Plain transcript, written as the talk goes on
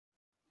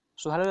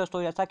So hello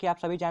दोस्तों, जैसा कि आप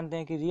सभी जानते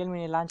हैं कि realme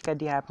ने लॉन्च कर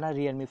दिया है अपना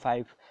realme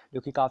 5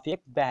 जो कि काफ़ी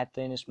एक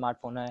बेहतरीन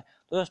स्मार्टफोन है।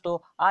 तो दोस्तों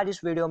आज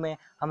इस वीडियो में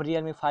हम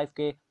realme 5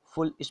 के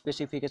फुल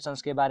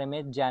स्पेसिफिकेशंस के बारे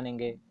में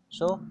जानेंगे।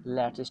 So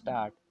let's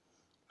start.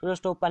 तो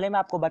दोस्तों पहले मैं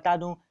आपको बता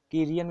दूं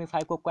कि realme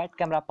 5 को क्वाड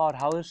कैमरा पावर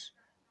हाउस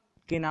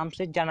के नाम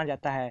से जाना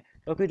जाता है,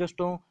 क्योंकि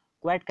दोस्तों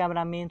क्वाड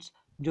कैमरा मीन्स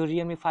जो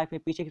realme 5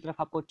 में पीछे की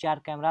तरफ आपको 4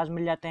 कैमराज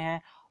मिल जाते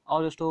हैं,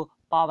 और दोस्तों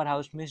पावर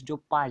हाउस मीन्स जो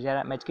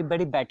 5000 mAh की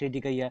बड़ी बैटरी दी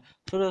गई है।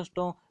 तो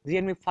दोस्तों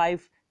realme 5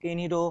 के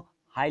इन्हीं दो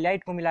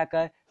हाईलाइट को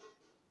मिलाकर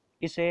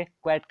इसे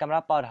क्वाड कैमरा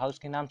पावर हाउस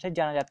के नाम से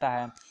जाना जाता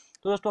है।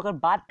 तो दोस्तों अगर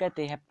बात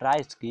करते हैं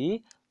प्राइस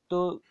की,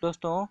 तो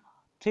दोस्तों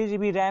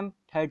 3GB रैम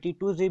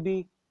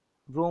 32GB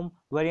रोम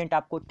वेरिएंट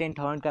आपको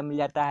 10,000 का मिल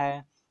जाता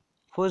है।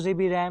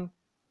 4GB रैम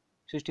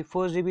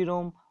 64GB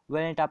रोम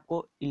वेरिएंट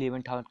आपको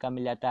 11,000 का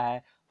मिल जाता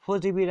है।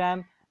 4GB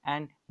RAM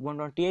and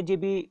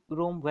 128GB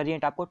Rome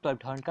variant आपको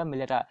 12,000 का मिल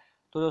जाता है।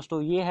 तो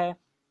दोस्तों ये है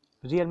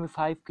realme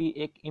 5 की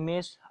एक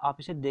इमेज, आप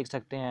इसे देख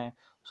सकते हैं।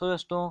 सो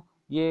दोस्तों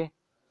ये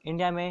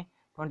इंडिया में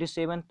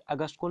 27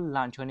 अगस्त को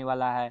लॉन्च होने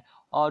वाला है,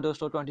 और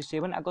दोस्तों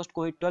 27 अगस्त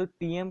को ही 12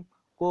 PM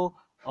को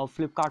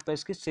फ्लिपकार्ट पर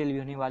इसकी सेल भी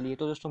होने वाली है।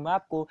 तो दोस्तों मैं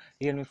आपको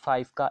realme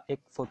 5 का एक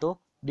फ़ोटो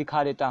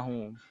दिखा देता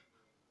हूँ,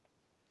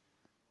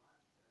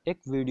 एक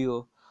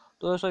वीडियो।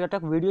 तो दोस्तों जब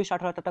तक वीडियो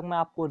स्टार्ट हो रहा है तब तक मैं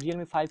आपको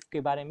realme 5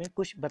 के बारे में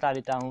कुछ बता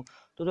देता हूँ।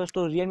 तो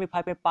दोस्तों realme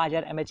 5 में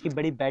 5000 mAh की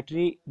बड़ी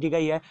बैटरी दी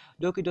गई है,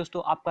 जो कि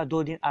दोस्तों आपका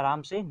 2 दिन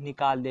आराम से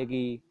निकाल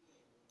देगी।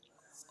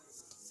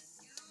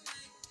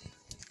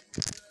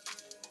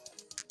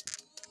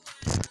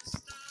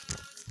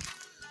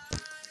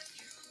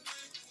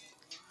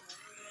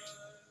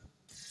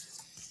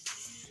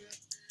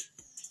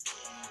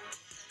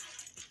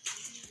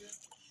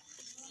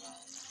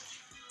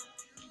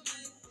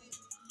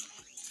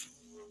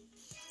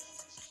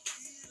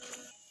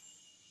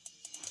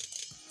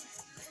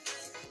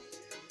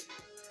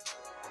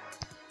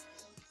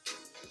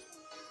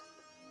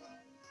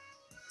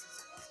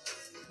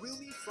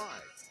 Realme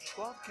 5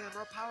 Quad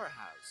Camera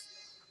Powerhouse.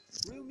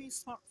 Realme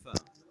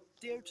Smartphone.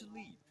 Dare to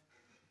Leap.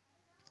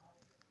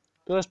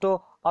 तो दोस्तों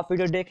आप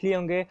वीडियो देख लिए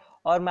होंगे,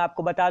 और मैं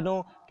आपको बता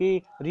दूं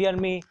कि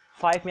realme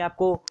 5 में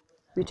आपको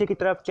पीछे की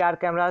तरफ 4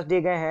 कैमरास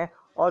दिए गए हैं,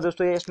 और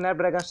दोस्तों ये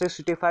स्नैपड्रैगन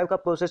 665 का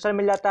प्रोसेसर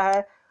मिल जाता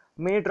है।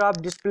 मिनी ड्रॉप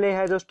डिस्प्ले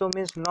है दोस्तों,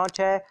 मीन्स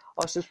नॉच है,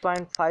 और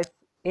 6.5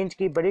 इंच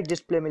की बड़ी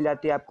डिस्प्ले मिल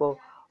जाती है आपको,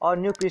 और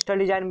न्यू क्रिस्टल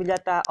डिजाइन मिल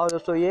जाता है। और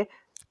दोस्तों ये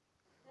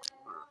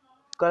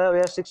कलर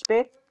वेयर 6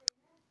 पे,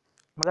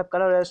 मतलब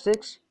कलर वेयर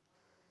 6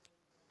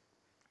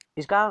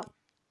 इसका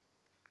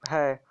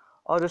है।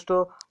 और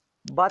दोस्तों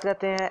बात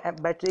करते हैं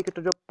बैटरी की,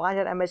 तो जो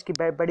 5000 mAh की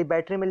बड़ी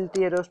बैटरी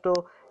मिलती है दोस्तों,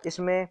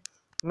 इसमें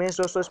मीन्स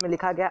दोस्तों इसमें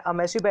लिखा गया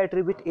अमेसिव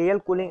battery with air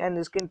cooling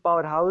and screen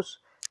power house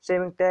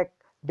saving take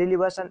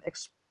delivers N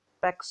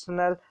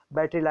एक्सपेक्शनल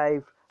battery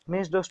life.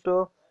 Means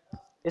दोस्तों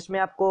इसमें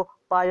आपको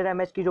 5000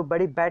 mAh की जो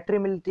बड़ी बैटरी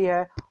मिलती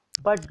है,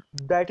 बट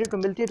बैटरी तो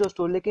मिलती है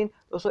दोस्तों, लेकिन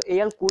दोस्तों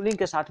एयर कूलिंग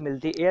के साथ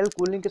मिलती है। एयर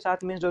कूलिंग के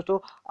साथ मीन्स दोस्तों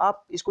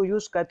आप इसको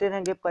यूज़ करते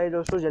रहेंगे पर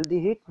दोस्तों जल्दी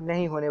हीट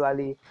नहीं होने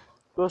वाली।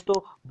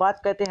 दोस्तों बात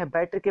करते हैं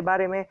बैटरी के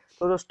बारे में,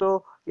 तो दोस्तों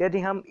यदि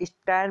हम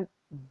स्टैंड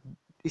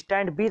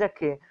भी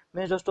रखें,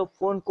 मीन्स दोस्तों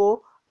फ़ोन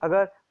को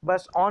अगर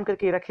बस ऑन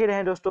करके रखे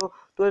रहें दोस्तों,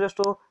 तो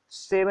दोस्तों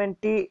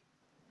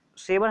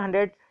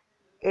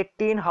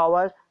 718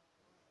 आवर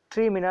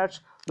 3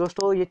 मिनट्स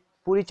दोस्तों ये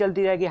पूरी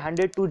चलती रहेगी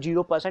 100 to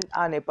 0%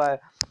 आने पर।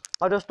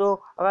 और दोस्तों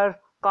अगर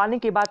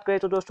कॉलिंग की बात करें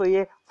तो दोस्तों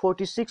ये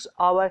 46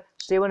 आवर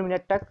 7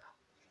 मिनट तक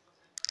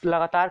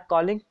लगातार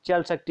कॉलिंग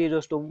चल सकती है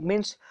दोस्तों।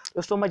 मीन्स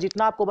दोस्तों मैं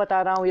जितना आपको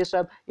बता रहा हूँ ये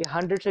सब ये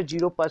 100 से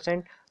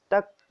 0%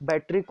 तक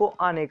बैटरी को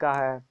आने का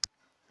है।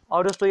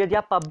 और दोस्तों यदि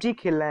आप पबजी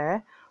खेल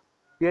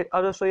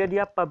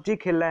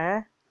रहे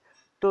हैं,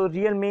 तो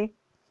realme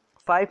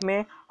 5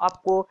 में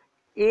आपको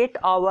 8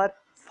 आवर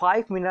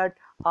 5 मिनट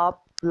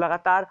आप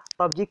लगातार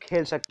पबजी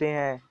खेल सकते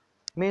हैं।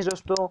 मीन्स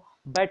दोस्तों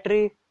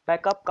बैटरी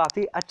बैकअप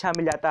काफ़ी अच्छा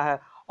मिल जाता है।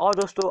 और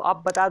दोस्तों आप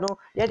बता दूं,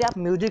 यदि आप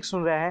म्यूजिक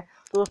सुन रहे हैं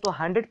तो दोस्तों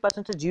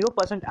 100% से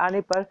 0%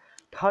 आने पर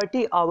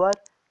 30 आवर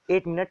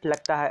 8 मिनट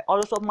लगता है। और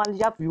दोस्तों मान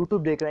लीजिए आप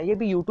यूट्यूब देख रहे हैं, ये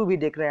भी यूट्यूब ही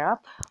देख रहे हैं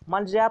आप,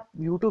 मान लीजिए आप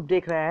यूट्यूब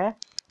देख रहे हैं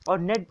और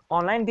नेट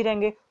ऑनलाइन भी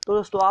रहेंगे, तो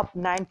दोस्तों आप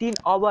 19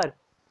 आवर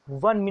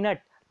 1 मिनट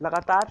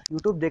लगातार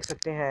यूट्यूब देख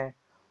सकते हैं।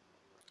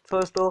 तो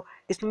दोस्तों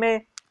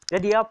इसमें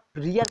यदि आप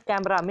rear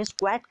camera means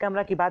quad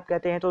camera की बात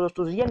करते हैं, तो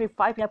दोस्तों realme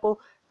 5 में आपको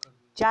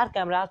 4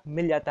 कैमरा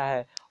मिल जाता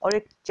है, और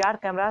एक 4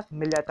 कैमरा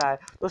मिल जाता है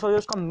दोस्तों। जो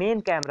उसका मेन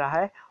कैमरा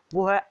है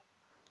वो है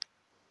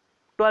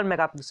 12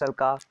 मेगापिक्सल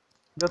का,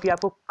 जो कि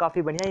आपको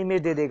काफ़ी बढ़िया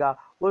इमेज दे देगा।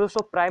 वो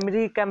दोस्तों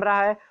प्राइमरी कैमरा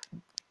है,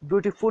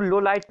 ब्यूटीफुल लो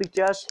लाइट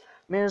पिक्चर्स,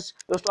 मीन्स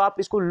दोस्तों आप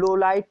इसको लो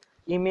light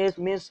image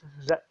means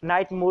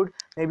night mode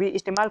में भी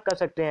इस्तेमाल कर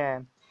सकते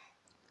हैं।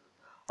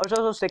 और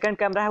दोस्तों सेकंड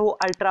कैमरा है वो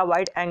अल्ट्रा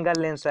वाइड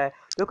एंगल लेंस है,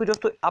 जो कि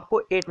दोस्तों आपको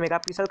 8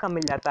 मेगापिक्सल का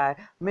मिल जाता है।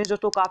 मीन्स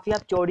दोस्तों काफ़ी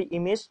आप चौड़ी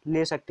इमेज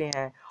ले सकते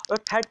हैं। और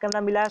थर्ड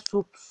कैमरा मिला है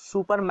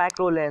super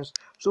macro lens.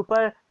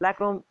 Super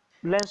macro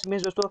lens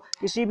means दोस्तों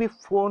किसी भी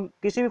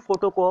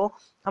फोटो को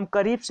हम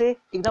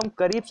एकदम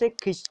करीब से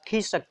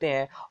खींच सकते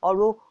हैं, और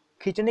वो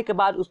खींचने के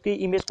बाद उसकी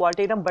इमेज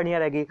क्वालिटी एकदम बढ़िया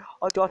रहेगी।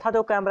 और चौथा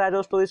जो कैमरा है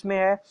दोस्तों इसमें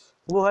है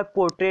वो है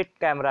पोर्ट्रेट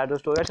कैमरा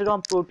दोस्तों। वैसे तो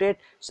हम पोर्ट्रेट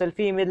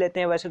सेल्फी इमेज लेते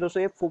हैं, वैसे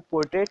दोस्तों ये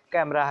पोर्ट्रेट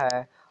कैमरा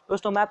है।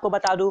 दोस्तों मैं आपको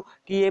बता दूं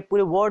कि ये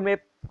पूरे वर्ल्ड में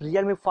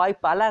Realme 5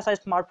 पहला ऐसा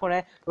स्मार्टफोन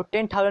है जो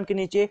 10,000 के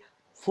नीचे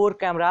 4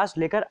 कैमरास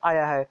लेकर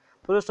आया है।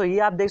 तो दोस्तों ये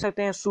आप देख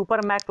सकते हैं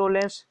super macro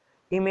lens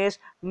image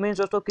means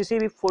दोस्तों किसी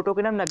भी फोटो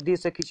के ना नजदीक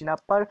से खींचना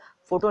पर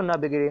फोटो न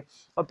बिगड़े।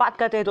 और बात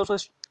करते हैं दोस्तों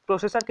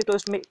प्रोसेसर की, तो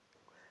इसमें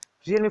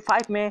Realme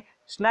 5 में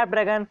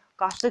स्नैपड्रैगन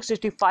का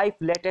 665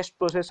 लेटेस्ट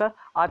प्रोसेसर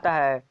आता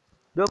है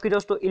जो कि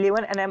दोस्तों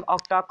 11nm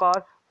ऑक्टा कोर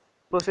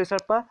प्रोसेसर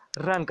पर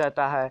रन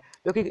करता है,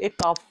 जो कि एक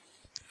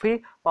काफ़ी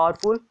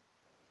पावरफुल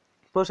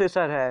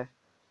प्रोसेसर है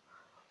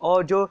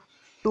और जो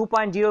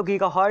 2.0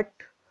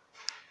 गीगाहर्ट्ज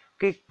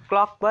की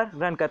क्लॉक पर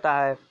रन करता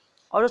है।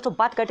 और दोस्तों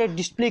बात करते हैं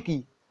डिस्प्ले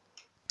की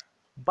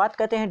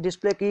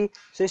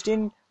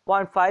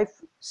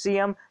 16.5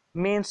 cm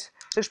मीन्स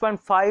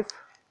 6.5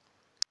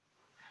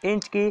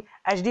 इंच की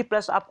HD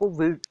प्लस आपको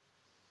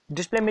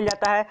डिस्प्ले मिल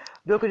जाता है,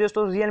 जो कि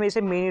दोस्तों Realme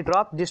इसे मिनी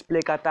ड्रॉप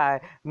डिस्प्ले कहता है।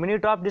 मिनी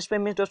ड्रॉप डिस्प्ले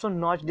मीन्स दोस्तों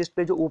नॉच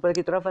डिस्प्ले जो ऊपर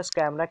की तरफ बस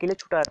कैमरा के लिए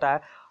छुटा रहता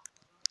है।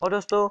 और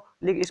दोस्तों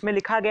इसमें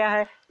लिखा गया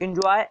है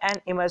enjoy N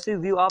immersive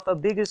view of a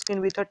big screen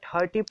with a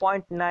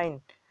 30.9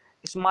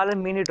 smaller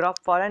mini drop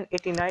for an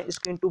 89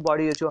 screen to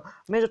body ratio.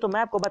 मैं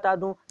आपको बता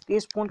दूं कि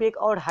इस फोन की एक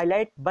और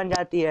हाईलाइट बन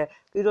जाती है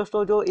कि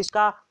दोस्तों जो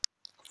इसका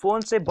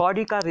फ़ोन से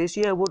बॉडी का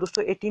रेशियो है वो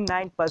दोस्तों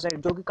 89%,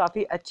 जो कि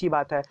काफ़ी अच्छी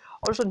बात है।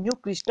 और दोस्तों न्यू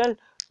क्रिस्टल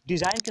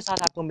डिज़ाइन के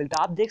साथ आपको मिलता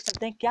है, आप देख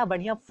सकते हैं क्या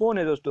बढ़िया फ़ोन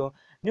है दोस्तों।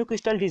 न्यू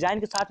क्रिस्टल डिज़ाइन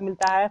के साथ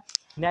मिलता है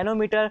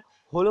nanometre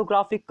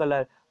holographic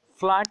colour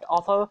flat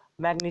of a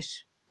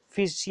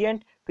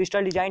मैग्निफिशिएंट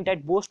crystal design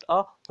that boast a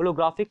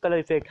holographic colour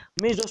effect.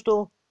 Means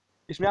दोस्तों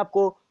इसमें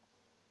आपको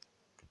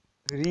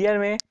रियल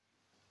में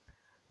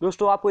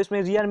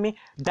रियल में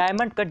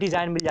डायमंड का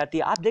डिज़ाइन मिल जाती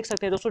है। आप देख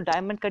सकते हैं दोस्तों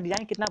डायमंड का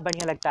डिज़ाइन कितना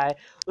बढ़िया लगता है।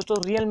 दोस्तों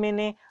रियल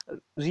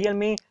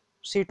मी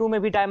C2 में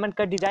भी डायमंड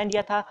का डिज़ाइन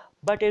दिया था,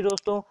 बट ये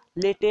दोस्तों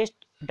लेटेस्ट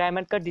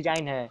डायमंड का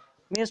डिज़ाइन है।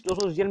 मीन्स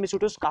दोस्तों रियल मी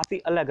C2 काफ़ी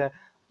अलग है।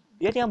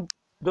 यदि हम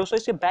दोस्तों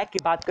इसके बैक की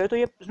बात करें तो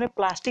ये इसमें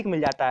प्लास्टिक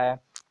मिल जाता है,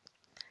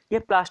 ये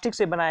प्लास्टिक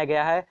से बनाया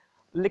गया है,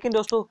 लेकिन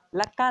दोस्तों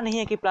लगता नहीं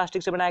है कि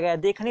प्लास्टिक से बनाया गया है।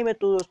 देखने में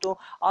तो दोस्तों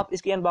आप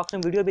इसकी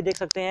अनबॉक्सिंग वीडियो भी देख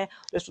सकते हैं,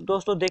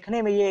 दोस्तों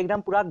देखने में ये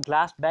एकदम पूरा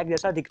ग्लास बैग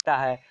जैसा दिखता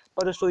है,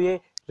 पर दोस्तों ये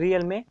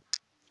रियल में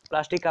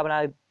प्लास्टिक का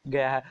बनाया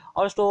गया है।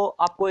 और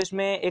दोस्तों आपको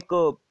इसमें एक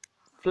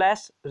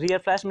रियर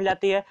फ्लैश मिल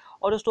जाती है।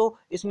 और दोस्तों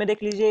इसमें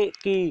देख लीजिए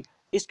कि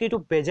इसकी जो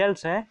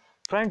बेजल्स हैं,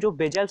 फ्रंट जो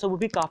बेजल्स है वो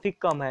भी काफ़ी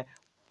कम है,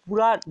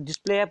 पूरा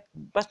डिस्प्ले है,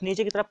 बस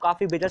नीचे की तरफ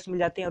काफ़ी बेजल्स मिल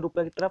जाते हैं और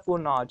ऊपर की तरफ वो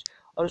नॉच।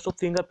 और दोस्तों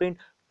फिंगरप्रिंट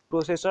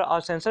प्रोसेसर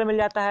और सेंसर मिल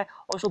जाता है।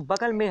 और उसको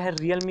बगल में है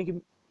रियलमी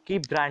की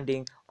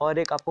ब्रांडिंग और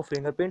एक आपको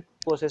फिंगरप्रिंट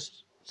प्रोसेस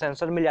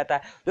सेंसर मिल जाता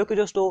है, जो कि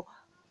दोस्तों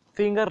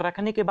फिंगर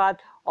रखने के बाद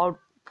और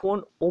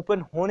फ़ोन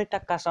ओपन होने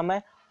तक का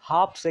समय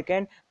half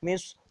second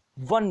means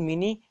 1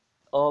 mini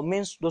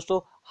means दोस्तों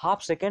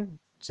हाफ सेकेंड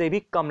से भी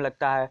कम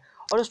लगता है।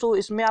 और दोस्तों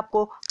इसमें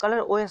आपको कलर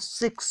OS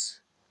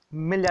 6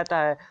 मिल जाता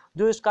है।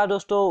 जो इसका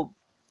दोस्तों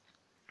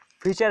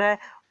फीचर है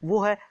वो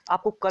है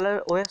आपको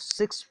कलर OS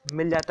 6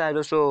 मिल जाता है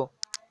दोस्तों,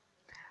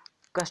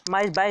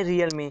 customise bye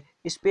Realme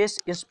space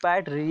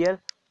inspired real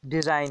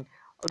design.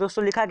 और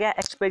दोस्तों लिखा गया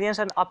experience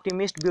and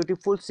optimist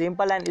beautiful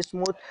simple and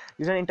smooth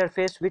user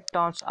interface with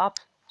Tons of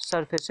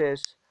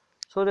surfaces.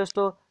 सो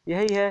दोस्तों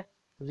यही है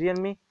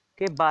रियलमी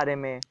के बारे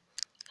में।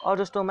 और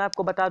दोस्तों मैं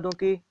आपको बता दूं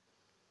कि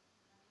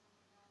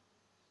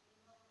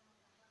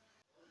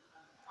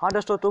हाँ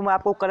दोस्तों, तो मैं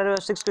आपको कलर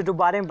OS 6 के जो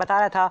बारे में बता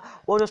रहा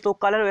था वो दोस्तों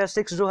कलर OS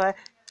 6 जो है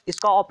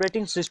इसका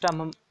ऑपरेटिंग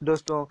सिस्टम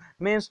दोस्तों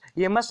मीन्स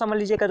ये मत समझ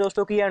लीजिएगा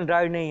दोस्तों कि ये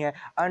एंड्रॉयड नहीं है।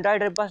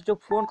 एंड्रॉयड बस जो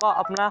फ़ोन का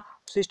अपना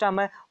सिस्टम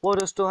है वो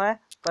दोस्तों है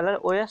कलर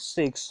OS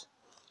 6,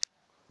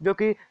 जो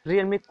कि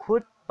रियलमी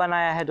खुद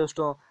बनाया है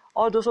दोस्तों।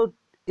 और दोस्तों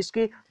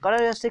इसकी कलर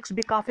OS 6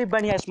 भी काफ़ी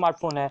बढ़िया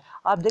स्मार्टफोन है।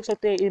 आप देख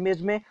सकते हैं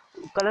इमेज में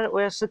कलर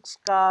OS 6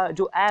 का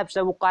जो ऐप्स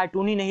है वो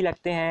कार्टूनी नहीं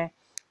लगते हैं,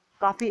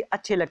 काफ़ी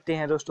अच्छे लगते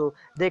हैं दोस्तों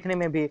देखने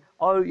में भी।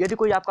 और यदि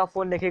कोई आपका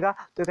फ़ोन देखेगा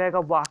तो कहेगा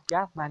वाह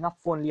क्या महंगा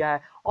फ़ोन लिया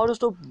है। और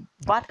दोस्तों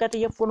बात करते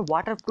हैं ये फ़ोन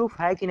वाटर प्रूफ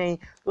है कि नहीं।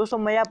 दोस्तों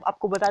मैं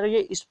आपको बता दूँ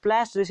ये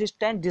splash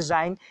resistant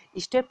design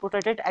stay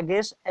protected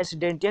against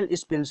accidental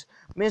spills.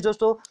 Means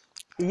दोस्तों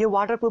ये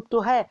वाटर प्रूफ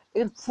तो है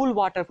लेकिन फुल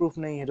वाटर प्रूफ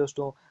नहीं है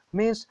दोस्तों।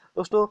 मीन्स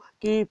दोस्तों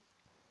कि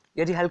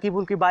यदि हल्की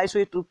फुल्की बारिश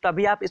हुई तो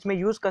तभी आप इसमें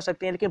यूज़ कर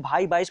सकते हैं, लेकिन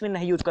भाई बारिश में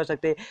नहीं यूज़ कर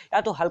सकते,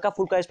 या तो हल्का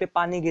फुल्का इस पर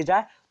पानी गिर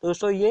जाए तो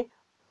दोस्तों ये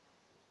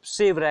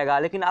सेव रहेगा,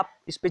 लेकिन आप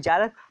इस पर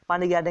ज़्यादा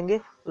पानी गिरा देंगे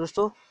तो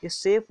दोस्तों ये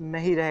सेव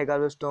नहीं रहेगा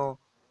दोस्तों।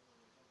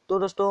 तो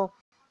दोस्तों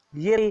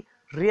ये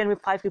रियलमी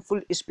 5 की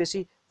फुल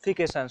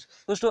स्पेसिफिकेशंस।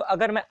 दोस्तों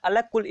अगर मैं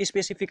अलग कुल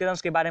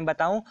स्पेसिफिकेशंस के बारे में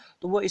बताऊं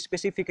तो वो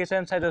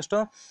स्पेसिफिकेशंस है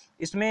दोस्तों,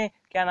 इसमें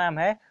क्या नाम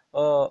है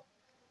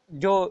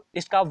जो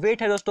इसका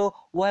वेट है दोस्तों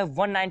वो है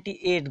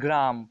 198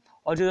 ग्राम।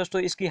 और जो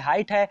दोस्तों इसकी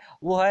हाइट है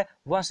वो है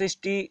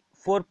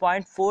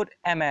 164.4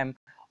 mm।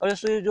 और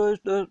दोस्तों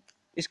जो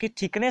इसकी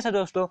थिकनेस है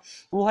दोस्तों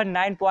वो है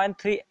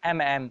 9.3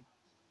 mm।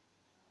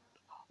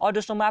 और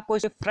दोस्तों मैं आपको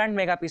इसे फ्रंट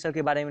मेगापिक्सल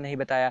के बारे में नहीं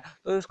बताया,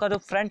 तो इसका जो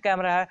फ्रंट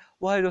कैमरा है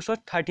वो है दोस्तों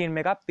 13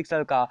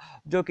 मेगापिक्सल का,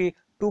 जो कि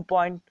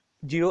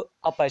 2.0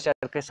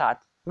 अपर्चर के साथ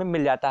में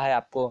मिल जाता है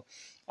आपको।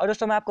 और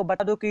दोस्तों मैं आपको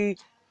बता दूं कि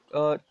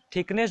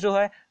थिकनेस जो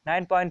है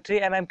 9.3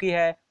 mm की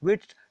है,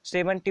 विड्थ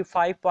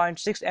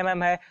 75.6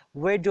 mm है,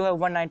 वेट जो है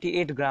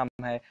 198 ग्राम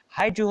है,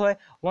 हाइट जो है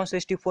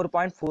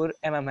 164.4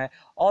 mm है।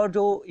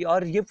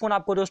 और ये फ़ोन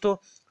आपको दोस्तों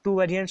 2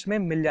 वेरिएंट्स में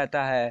मिल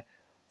जाता है।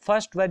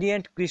 First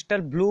variant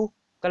crystal blue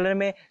colour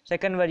में,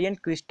 second variant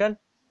crystal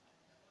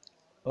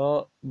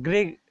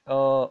grey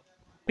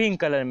pink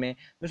colour में।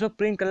 दोस्तों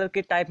पिंक कलर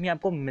के टाइप में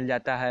आपको मिल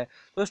जाता है।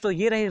 दोस्तों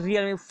ये रही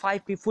Realme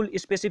 5 की फुल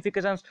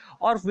स्पेसिफिकेशंस,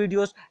 और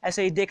वीडियोस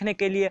ऐसे ही देखने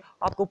के लिए,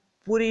 आपको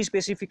पूरी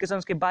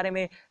स्पेसिफिकेशंस के बारे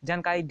में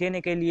जानकारी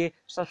देने के लिए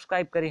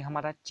सब्सक्राइब करें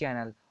हमारा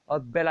चैनल और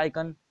बेल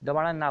आइकन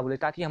दबाना ना भूलें,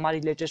 ताकि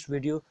हमारी लेटेस्ट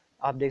वीडियो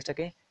आप देख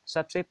सकें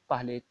सबसे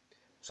पहले।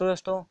 सो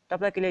दोस्तों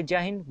तब तक के लिए जय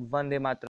हिंद, वंदे मातरम।